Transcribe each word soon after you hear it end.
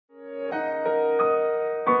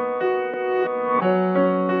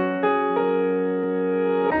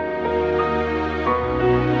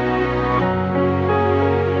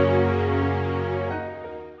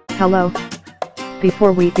Hello.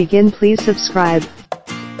 Before we begin, please subscribe.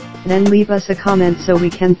 Then leave us a comment so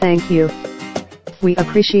we can thank you. We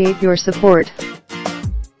appreciate your support.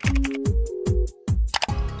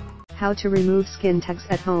 How to remove skin tags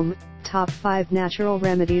at home, top 5 natural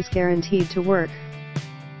remedies guaranteed to work.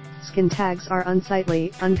 Skin tags are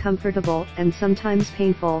unsightly, uncomfortable, and sometimes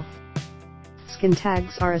painful. Skin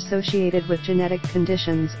tags are associated with genetic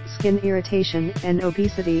conditions, skin irritation, and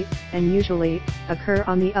obesity, and usually occur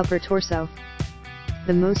on the upper torso.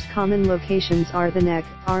 The most common locations are the neck,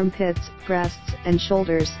 armpits, breasts, and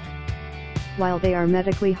shoulders. While they are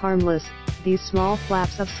medically harmless, these small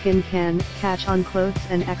flaps of skin can catch on clothes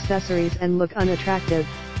and accessories and look unattractive.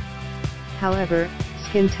 However,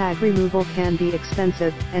 skin tag removal can be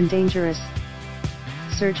expensive and dangerous.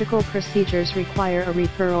 Surgical procedures require a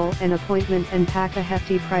referral, an appointment, and pack a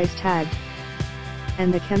hefty price tag.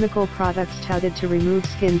 And the chemical products touted to remove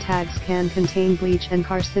skin tags can contain bleach and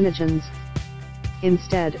carcinogens.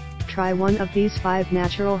 Instead, try one of these 5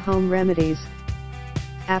 natural home remedies.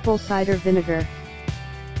 Apple cider vinegar.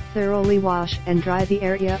 Thoroughly wash and dry the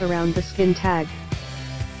area around the skin tag.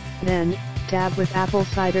 Then, dab with apple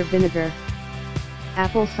cider vinegar.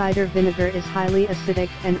 Apple cider vinegar is highly acidic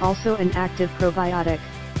and also an active probiotic.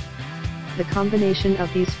 The combination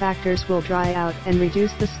of these factors will dry out and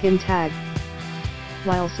reduce the skin tag,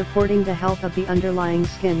 while supporting the health of the underlying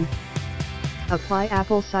skin. Apply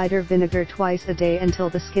apple cider vinegar twice a day until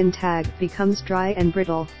the skin tag becomes dry and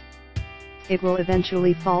brittle. It will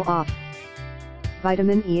eventually fall off.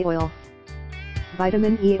 Vitamin E oil.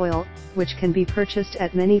 Vitamin E oil, which can be purchased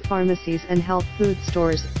at many pharmacies and health food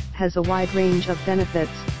stores, has a wide range of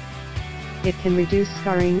benefits. It can reduce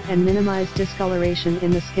scarring and minimize discoloration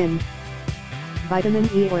in the skin. Vitamin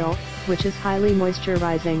E oil, which is highly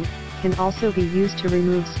moisturizing, can also be used to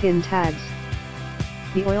remove skin tags.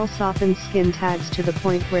 The oil softens skin tags to the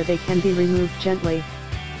point where they can be removed gently.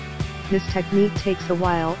 This technique takes a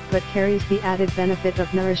while, but carries the added benefit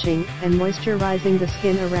of nourishing and moisturizing the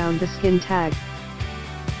skin around the skin tag.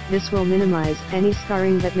 This will minimize any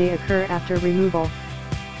scarring that may occur after removal.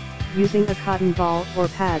 Using a cotton ball or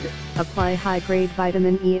pad, apply high-grade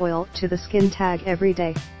vitamin E oil to the skin tag every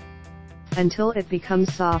day, until it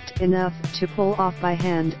becomes soft enough to pull off by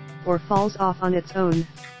hand, or falls off on its own.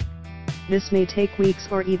 This may take weeks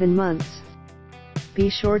or even months. Be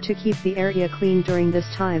sure to keep the area clean during this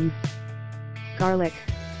time. Garlic.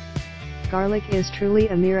 Garlic is truly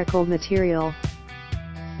a miracle material.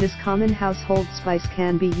 This common household spice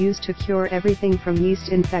can be used to cure everything from yeast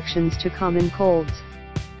infections to common colds.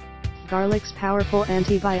 Garlic's powerful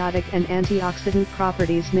antibiotic and antioxidant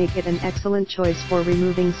properties make it an excellent choice for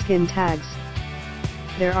removing skin tags.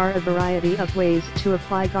 There are a variety of ways to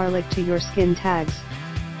apply garlic to your skin tags.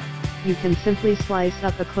 You can simply slice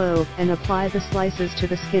up a clove and apply the slices to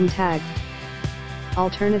the skin tag.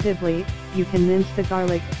 Alternatively, you can mince the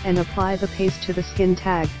garlic and apply the paste to the skin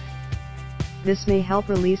tag. This may help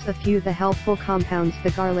release a few of the helpful compounds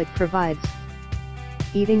the garlic provides.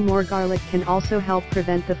 Eating more garlic can also help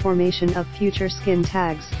prevent the formation of future skin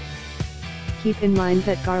tags. Keep in mind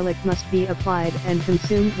that garlic must be applied and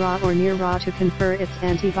consumed raw or near raw to confer its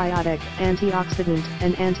antibiotic, antioxidant,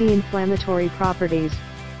 and anti-inflammatory properties.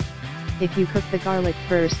 If you cook the garlic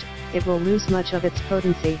first, it will lose much of its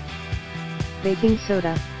potency. Baking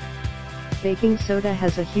soda. Baking soda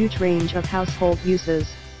has a huge range of household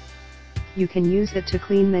uses. You can use it to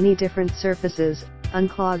clean many different surfaces,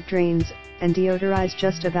 unclog drains, and deodorize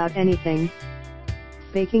just about anything.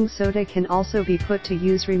 Baking soda can also be put to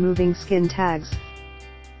use removing skin tags.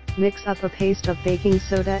 Mix up a paste of baking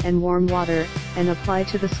soda and warm water, and apply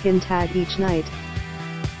to the skin tag each night.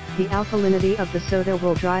 The alkalinity of the soda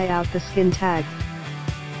will dry out the skin tag.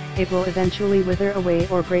 It will eventually wither away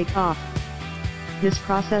or break off. This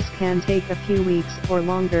process can take a few weeks or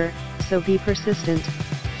longer, so be persistent.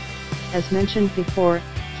 As mentioned before,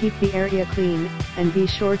 keep the area clean, and be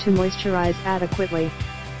sure to moisturize adequately.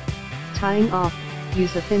 Tying off,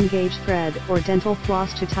 use a thin gauge thread or dental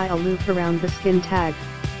floss to tie a loop around the skin tag.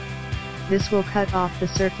 This will cut off the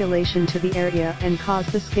circulation to the area and cause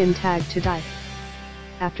the skin tag to die.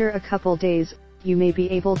 After a couple days, you may be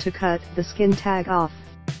able to cut the skin tag off.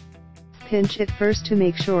 Pinch it first to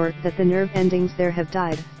make sure that the nerve endings there have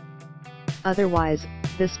died. Otherwise,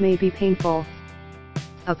 this may be painful.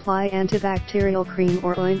 Apply antibacterial cream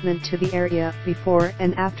or ointment to the area before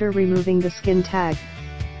and after removing the skin tag.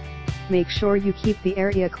 Make sure you keep the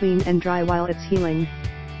area clean and dry while it's healing.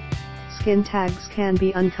 Skin tags can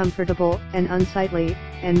be uncomfortable and unsightly,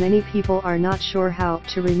 and many people are not sure how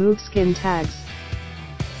to remove skin tags.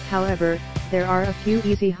 However, there are a few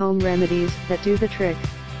easy home remedies that do the trick.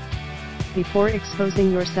 before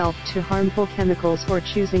exposing yourself to harmful chemicals or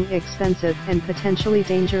choosing expensive and potentially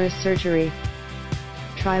dangerous surgery.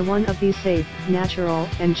 Try one of these safe, natural,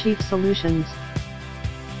 and cheap solutions.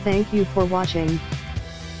 Thank you for watching.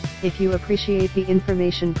 If you appreciate the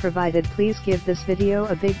information provided, please give this video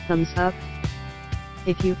a big thumbs up.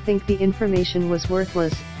 If you think the information was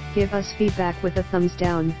worthless, give us feedback with a thumbs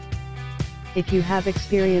down. If you have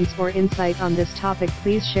experience or insight on this topic,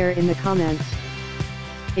 please share in the comments.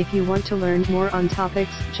 If you want to learn more on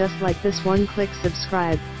topics just like this one, click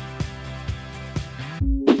subscribe.